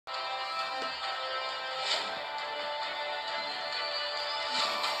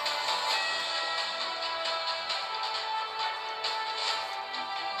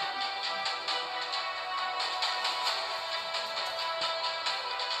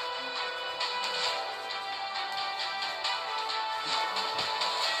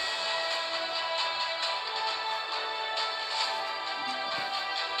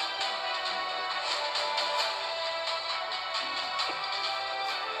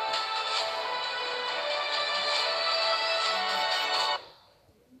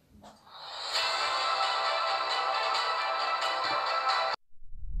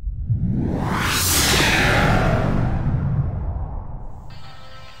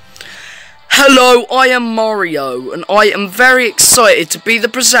Hello, I am Mario, and I am very excited to be the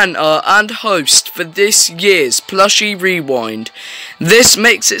presenter and host for this year's Plushy Rewind. This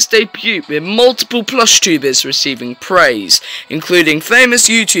makes its debut with multiple PlushTubers receiving praise, including famous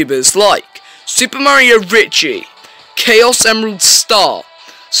YouTubers like Super Mario Richie, Chaos Emerald Star,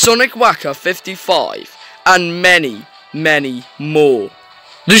 Sonic Whacker 55, and many, many more.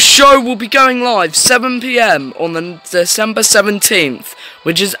 The show will be going live 7 PM on December 17th,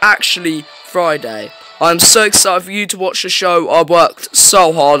 which is actually Friday. I'm so excited for you to watch the show. I worked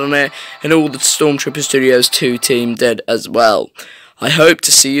so hard on it, and all the Stormtrooper Studios 2 team did as well. I hope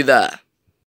to see you there.